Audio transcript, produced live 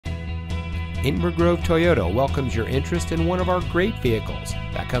Inver Toyota welcomes your interest in one of our great vehicles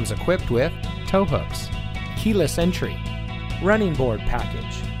that comes equipped with tow hooks, keyless entry, running board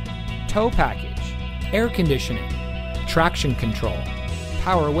package, tow package, air conditioning, traction control,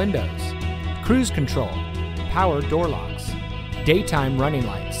 power windows, cruise control, power door locks, daytime running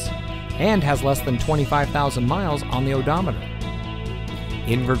lights, and has less than 25,000 miles on the odometer.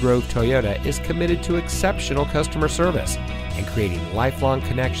 Inver Toyota is committed to exceptional customer service and creating lifelong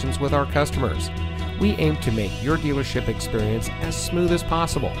connections with our customers. We aim to make your dealership experience as smooth as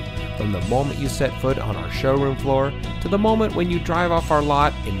possible, from the moment you set foot on our showroom floor to the moment when you drive off our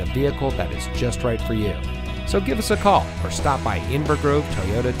lot in the vehicle that is just right for you. So give us a call or stop by Inver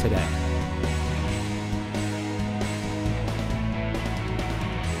Toyota today.